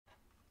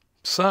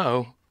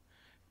So,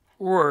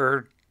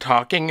 we're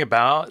talking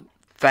about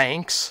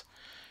thanks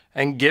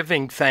and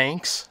giving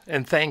thanks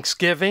and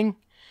Thanksgiving.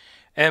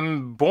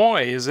 And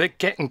boy, is it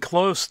getting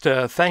close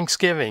to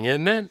Thanksgiving,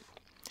 isn't it?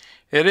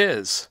 It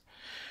is.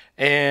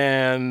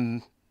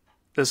 And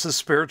this is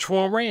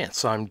Spiritual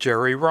Rants. I'm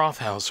Jerry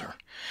Rothhauser.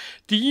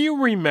 Do you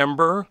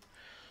remember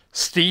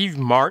Steve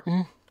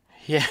Martin?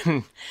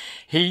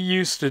 He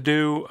used to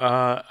do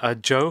a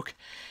joke.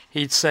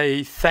 He'd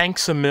say,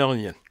 thanks a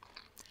million.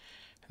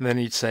 And then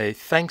he'd say,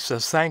 thank you,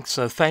 thank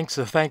you, thank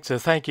you,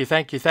 thank you,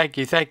 thank you, thank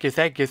you, thank you,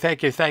 thank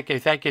you, thank you,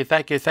 thank you,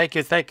 thank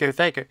you, thank you,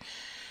 thank you.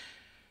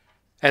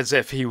 As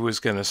if he was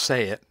going to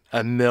say it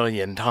a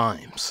million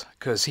times,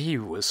 because he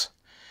was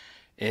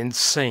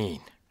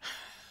insane.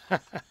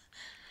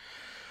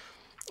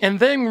 And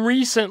then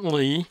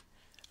recently,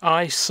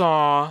 I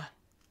saw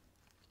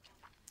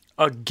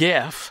a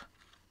GIF.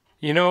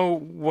 You know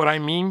what I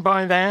mean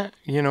by that?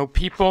 You know,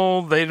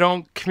 people, they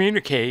don't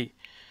communicate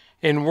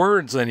in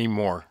words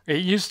anymore.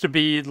 It used to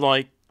be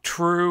like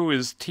true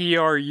is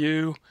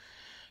TRU,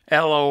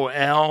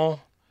 LOL,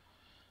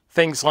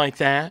 things like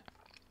that.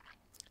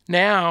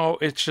 Now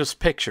it's just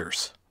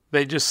pictures.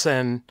 They just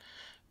send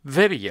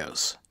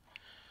videos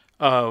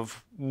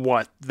of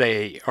what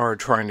they are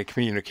trying to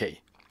communicate.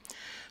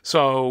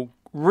 So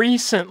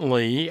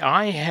recently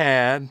I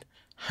had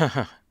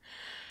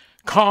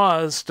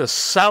cause to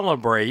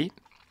celebrate,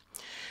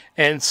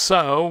 and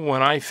so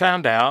when I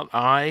found out,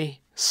 I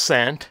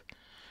sent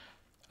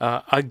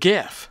a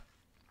GIF.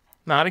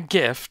 Not a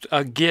gift,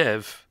 a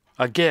GIF.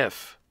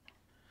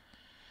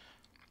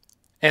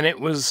 And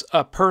it was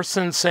a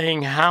person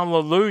saying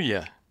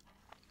hallelujah.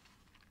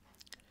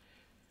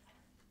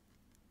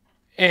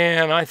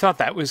 And I thought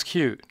that was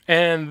cute.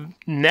 And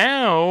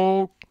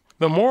now,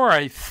 the more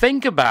I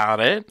think about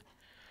it,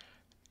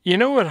 you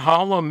know what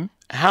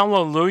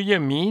hallelujah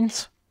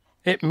means?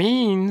 It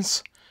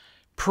means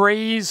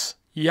praise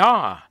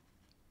Yah.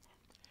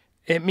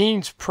 It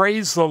means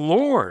praise the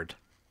Lord.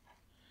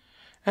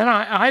 And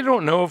I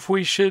don't know if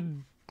we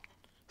should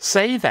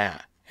say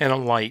that in a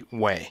light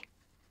way.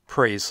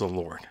 Praise the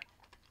Lord.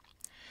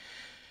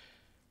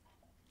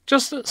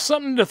 Just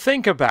something to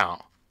think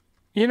about.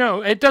 You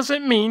know, it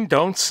doesn't mean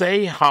don't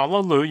say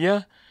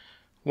hallelujah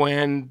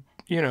when,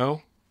 you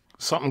know,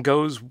 something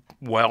goes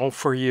well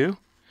for you.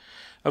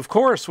 Of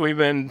course, we've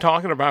been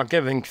talking about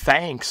giving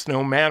thanks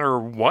no matter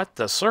what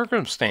the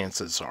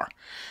circumstances are.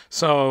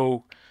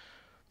 So,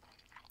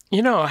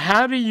 you know,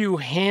 how do you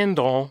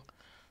handle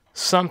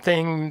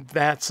something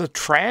that's a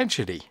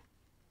tragedy?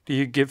 Do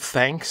you give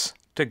thanks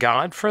to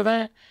God for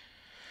that?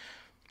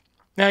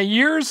 Now,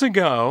 years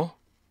ago,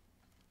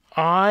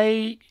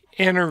 I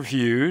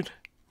interviewed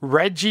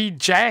Reggie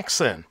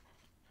Jackson.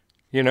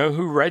 You know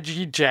who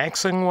Reggie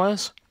Jackson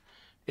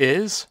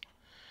is?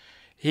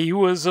 He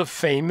was a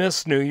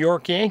famous New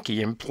York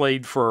Yankee and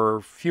played for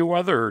a few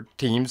other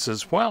teams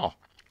as well.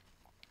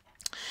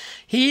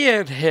 He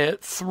had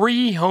hit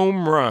 3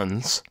 home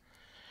runs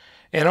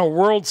in a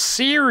World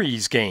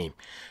Series game.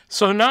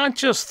 So not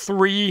just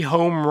 3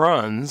 home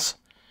runs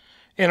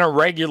in a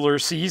regular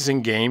season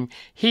game.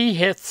 He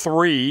hit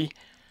 3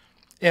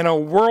 in a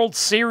World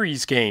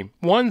Series game.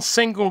 One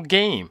single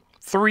game,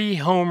 3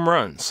 home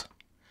runs.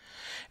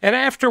 And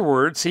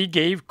afterwards, he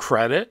gave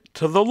credit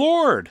to the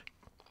Lord.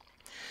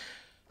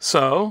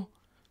 So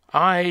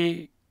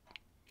I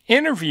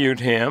interviewed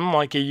him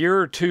like a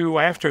year or 2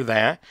 after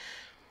that,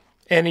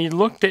 and he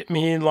looked at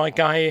me like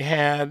I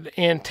had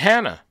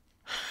antenna.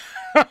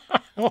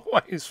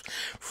 Always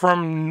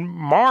from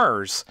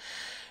Mars.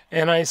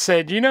 And I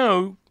said, you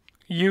know,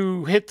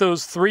 you hit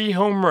those 3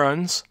 home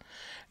runs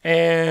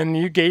and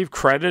you gave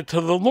credit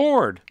to the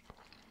Lord.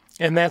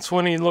 And that's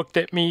when he looked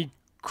at me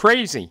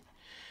crazy.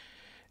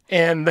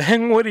 And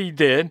then what he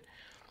did,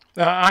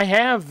 I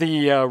have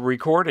the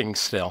recording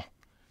still.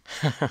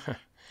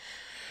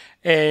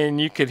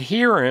 And you could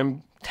hear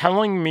him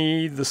telling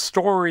me the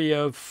story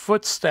of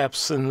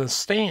footsteps in the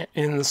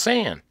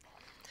sand.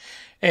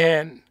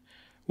 And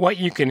what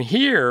you can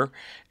hear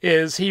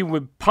is he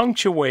would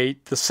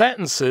punctuate the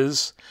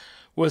sentences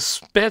with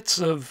spits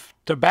of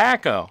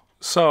tobacco.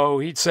 So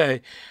he'd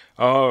say,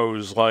 oh, it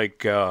was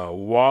like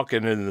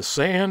walking in the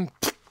sand.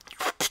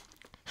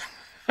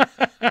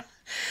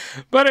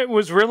 But it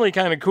was really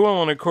kind of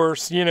cool. And of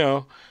course, you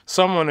know,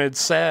 someone had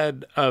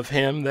said of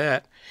him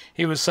that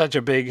he was such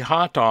a big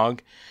hot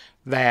dog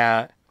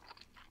that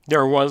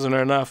there wasn't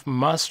enough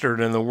mustard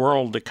in the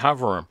world to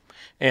cover him.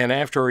 And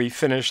after he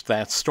finished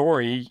that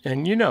story,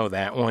 and you know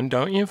that one,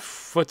 don't you?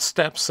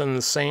 Footsteps in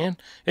the sand.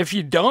 If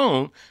you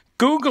don't,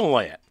 Google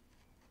it,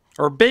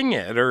 or Bing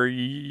it, or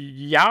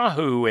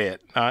Yahoo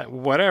it,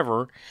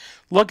 whatever.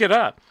 Look it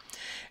up.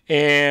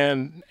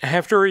 And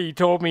after he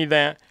told me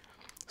that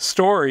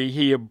story,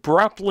 he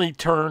abruptly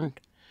turned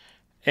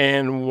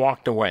and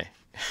walked away.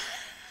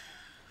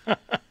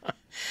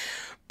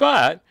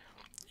 But,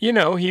 you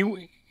know,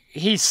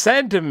 he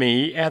said to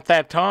me at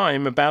that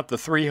time about the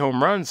 3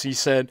 home runs, he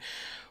said,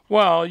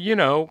 well, you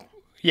know,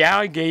 yeah,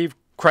 I gave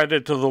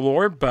credit to the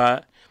Lord,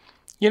 but,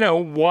 you know,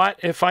 what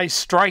if I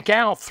strike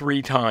out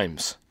 3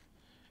 times?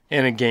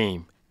 in a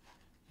game.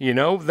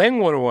 Then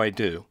what do I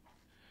do?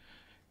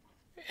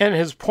 And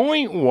his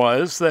point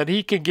was that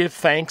he could give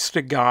thanks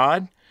to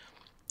God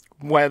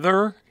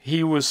whether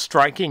he was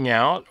striking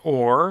out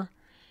or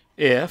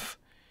if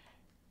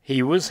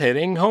he was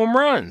hitting home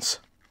runs.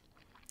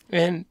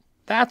 And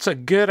that's a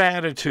good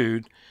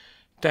attitude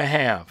to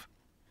have.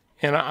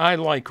 And I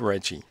like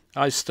Reggie.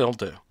 I still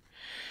do.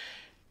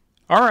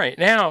 All right,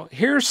 now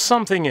here's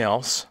something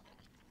else.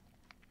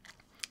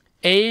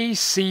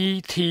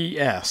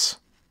 ACTS.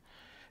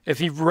 If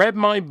you've read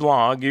my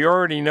blog, you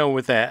already know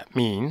what that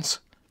means.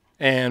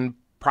 And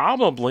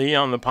probably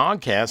on the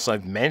podcast,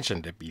 I've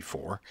mentioned it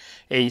before.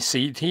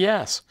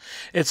 ACTS.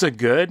 It's a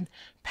good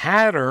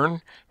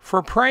pattern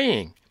for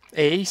praying.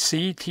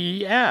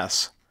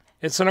 ACTS.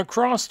 It's an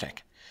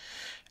acrostic.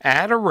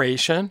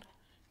 Adoration,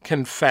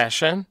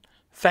 confession,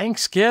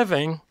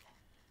 thanksgiving,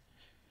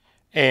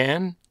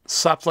 and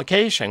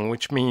supplication,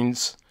 which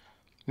means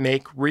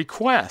make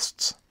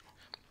requests.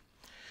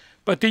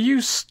 But do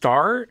you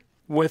start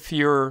with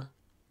your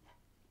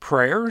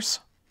prayers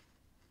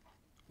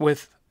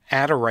with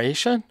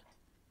adoration?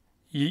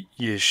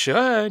 You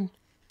should.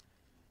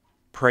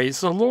 Praise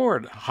the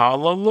Lord.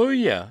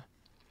 Hallelujah.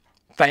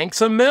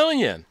 Thanks a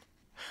million.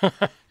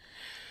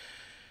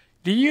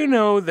 Do you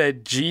know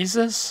that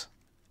Jesus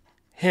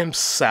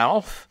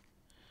himself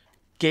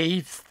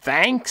gave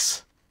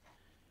thanks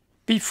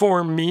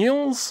before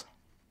meals?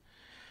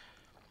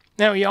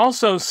 Now, he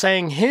also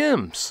sang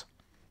hymns.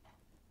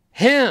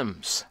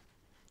 Hymns.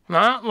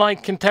 Not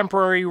like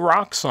contemporary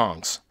rock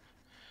songs.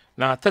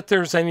 Not that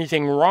there's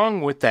anything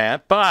wrong with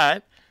that,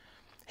 but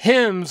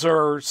hymns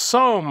are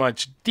so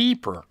much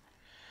deeper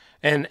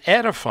and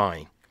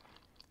edifying.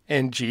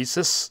 And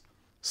Jesus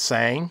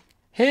sang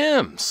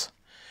hymns.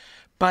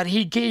 But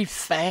he gave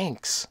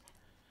thanks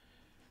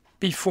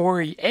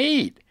before he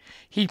ate.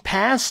 He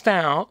passed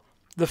out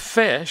the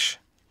fish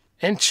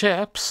and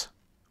chips,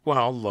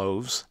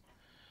 loaves.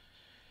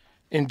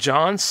 In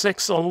John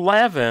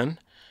 6:11,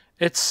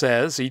 it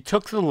says, he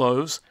took the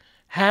loaves,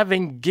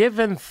 having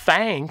given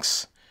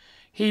thanks,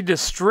 he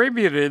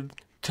distributed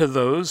to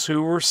those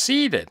who were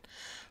seated,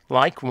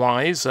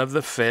 likewise of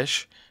the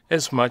fish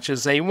as much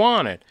as they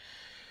wanted.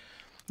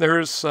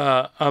 There's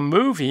a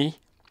movie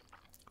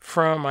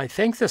from, I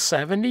think, the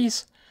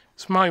 70s.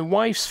 It's my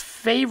wife's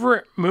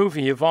favorite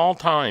movie of all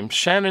time,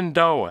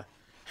 Shenandoah.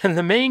 And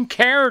the main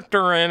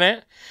character in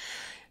it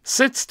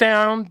sits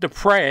down to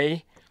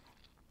pray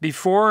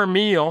before a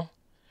meal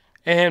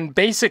and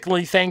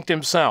basically thanked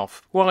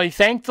himself. Well, he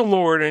thanked the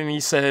Lord and he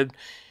said,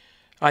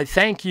 I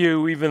thank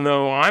you even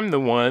though I'm the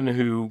one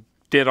who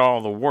did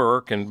all the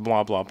work and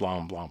blah, blah, blah,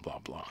 and blah, blah,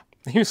 blah.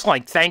 He was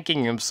like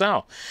thanking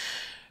himself.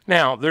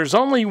 Now, there's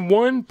only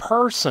one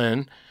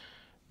person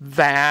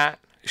that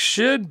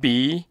should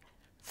be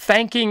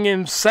thanking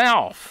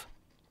himself.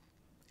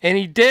 And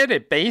he did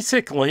it.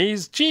 Basically,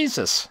 he's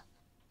Jesus.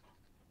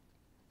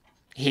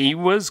 He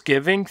was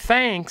giving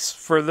thanks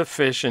for the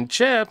fish and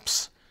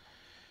chips.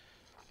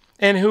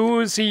 And who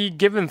was he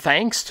giving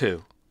thanks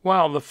to?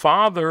 Well, the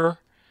Father,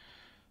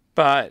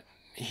 but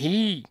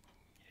he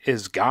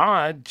is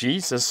God,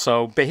 Jesus,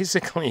 so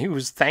basically he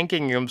was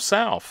thanking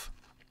himself.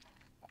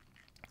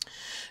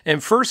 In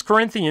 1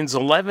 Corinthians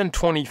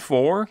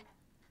 11:24,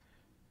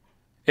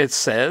 it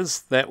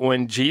says that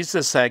when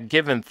Jesus had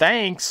given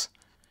thanks,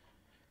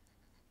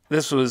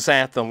 this was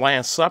at the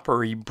Last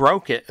Supper, he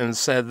broke it and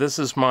said, this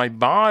is my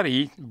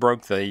body,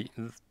 broke the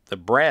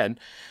bread,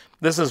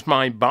 this is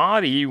my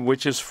body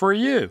which is for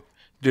you.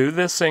 Do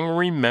this in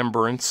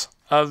remembrance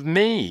of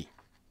me.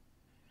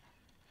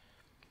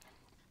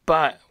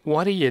 But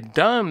what he had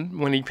done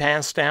when he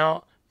passed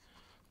out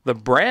the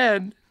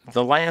bread,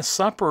 the Last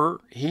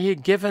Supper, he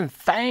had given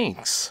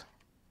thanks.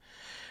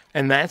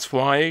 And that's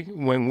why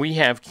when we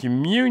have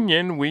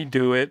communion, we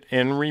do it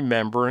in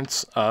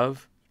remembrance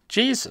of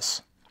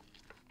Jesus.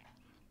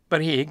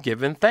 But he had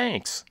given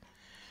thanks.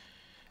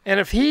 And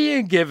if he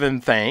had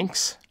given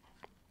thanks,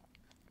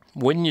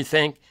 wouldn't you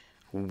think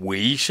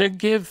we should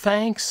give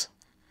thanks?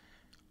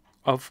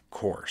 Of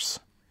course.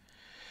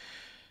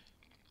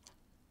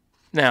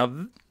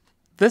 Now,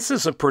 this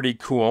is a pretty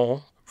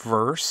cool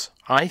verse,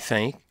 I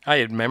think. I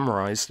had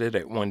memorized it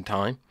at one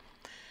time.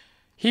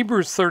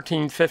 Hebrews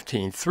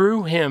 13:15.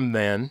 Through him,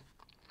 then,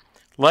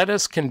 let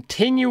us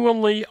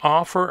continually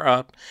offer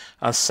up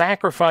a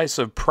sacrifice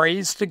of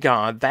praise to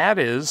God, that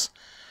is,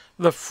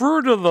 the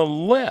fruit of the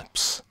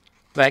lips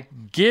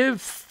that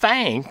give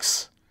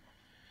thanks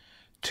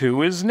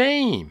to his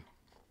name.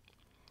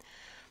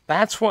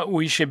 That's what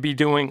we should be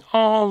doing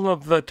all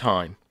of the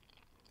time.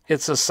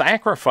 It's a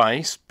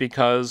sacrifice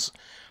because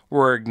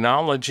we're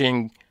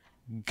acknowledging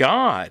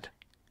God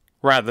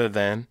rather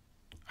than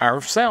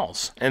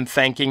ourselves and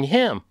thanking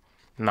him,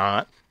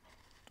 not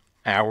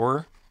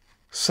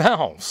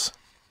ourselves.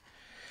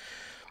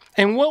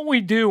 And what we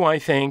do, I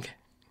think,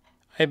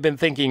 I've been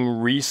thinking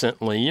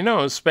recently,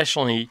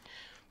 especially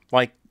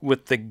like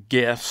with the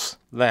gifts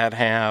that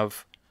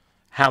have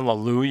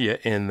hallelujah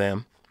in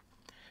them,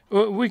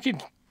 we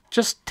could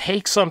just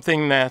take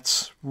something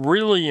that's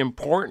really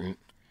important.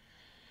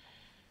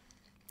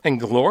 and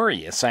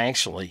glorious,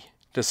 actually,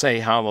 to say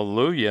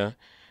hallelujah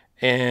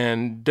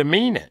and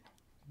demean it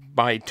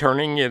by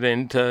turning it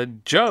into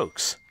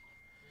jokes.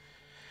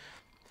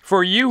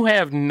 For you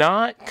have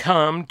not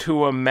come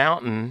to a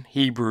mountain,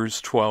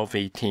 Hebrews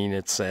 12:18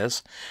 it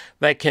says,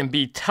 that can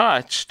be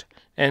touched,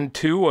 and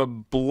to a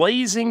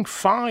blazing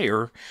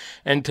fire,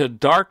 and to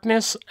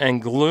darkness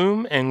and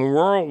gloom and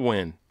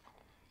whirlwind.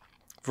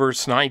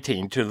 Verse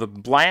 19, to the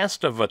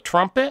blast of a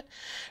trumpet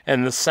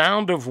and the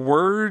sound of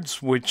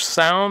words, which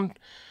sound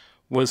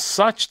was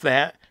such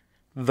that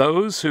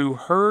those who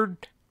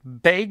heard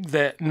begged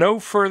that no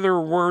further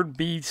word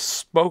be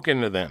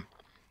spoken to them.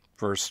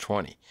 Verse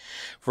 20,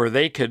 for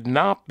they could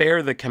not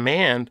bear the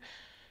command,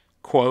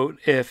 quote,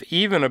 if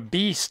even a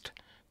beast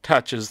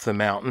touches the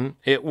mountain,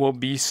 it will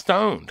be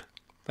stoned.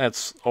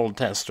 That's Old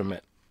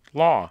Testament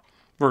law.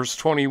 Verse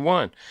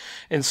 21,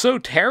 and so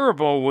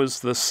terrible was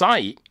the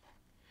sight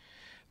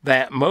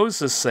that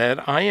Moses said,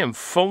 I am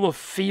full of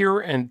fear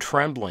and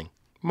trembling.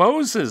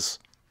 Moses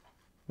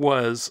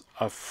was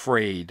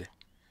afraid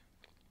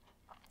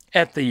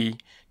at the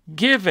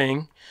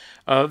giving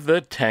of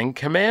the Ten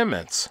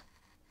Commandments.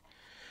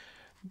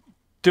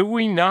 Do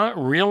we not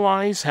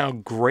realize how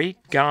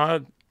great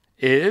God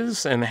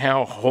is and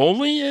how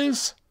holy He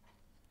is?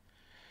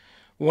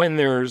 When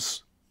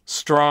there's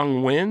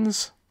strong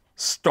winds,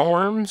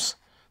 storms,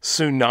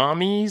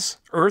 tsunamis,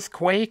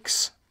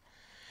 earthquakes,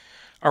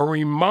 a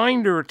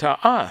reminder to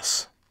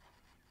us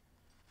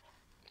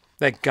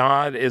that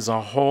God is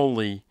a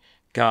holy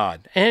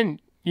God.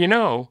 And, you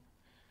know,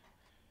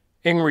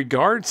 in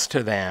regards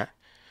to that,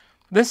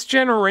 this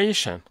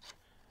generation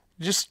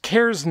just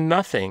cares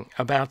nothing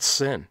about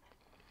sin.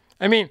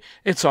 I mean,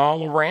 it's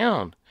all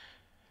around.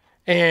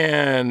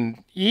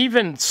 And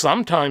even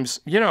sometimes,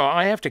 you know,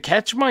 I have to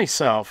catch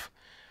myself.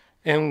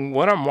 And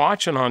what I'm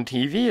watching on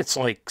TV, it's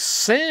like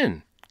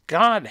sin.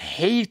 God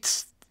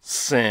hates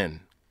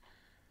sin.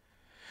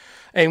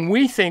 And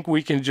we think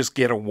we can just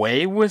get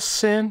away with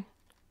sin.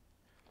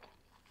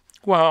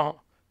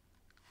 Well,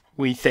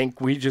 we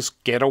think we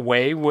just get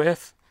away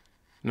with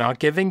not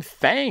giving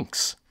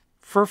thanks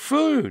for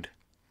food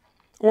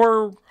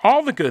or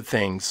all the good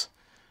things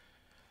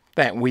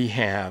that we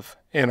have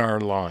in our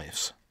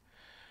lives.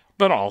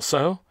 But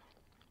also,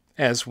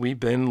 as we've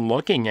been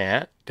looking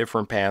at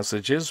different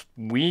passages,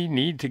 we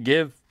need to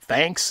give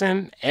thanks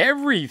in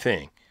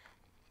everything.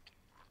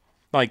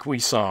 Like we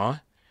saw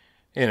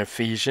in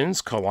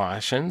Ephesians,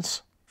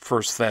 Colossians,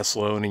 1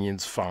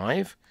 Thessalonians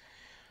 5.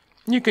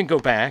 You can go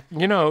back.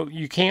 You know,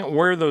 you can't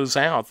wear those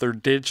out. They're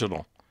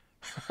digital.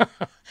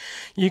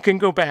 You can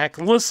go back,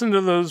 listen to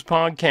those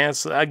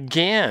podcasts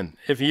again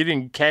if you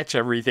didn't catch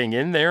everything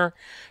in there.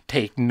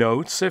 Take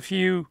notes if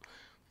you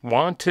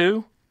want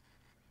to.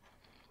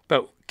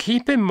 But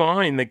keep in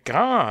mind that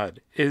God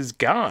is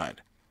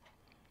God.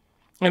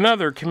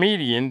 Another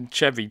comedian,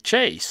 Chevy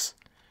Chase,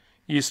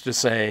 used to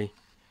say,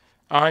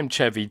 I'm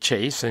Chevy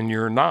Chase and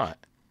you're not.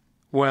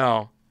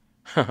 Well,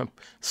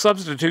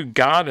 substitute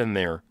God in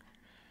there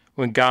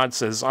when God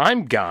says,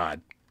 I'm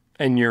God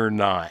and you're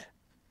not.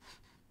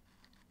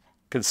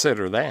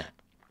 Consider that.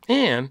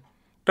 And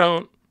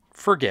don't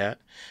forget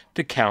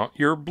to count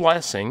your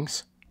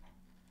blessings.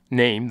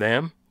 Name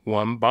them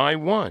one by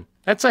one.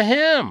 That's a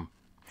hymn.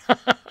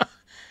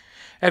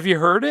 Have you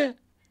heard it?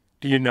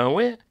 Do you know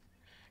it?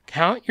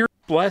 Count your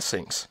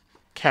blessings.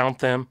 Count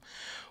them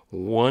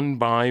one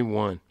by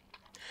one.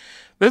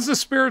 This is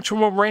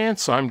Spiritual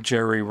Rants. I'm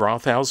Jerry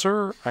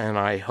Rothhauser, and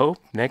I hope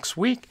next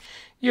week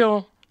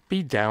you'll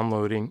be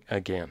downloading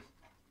again.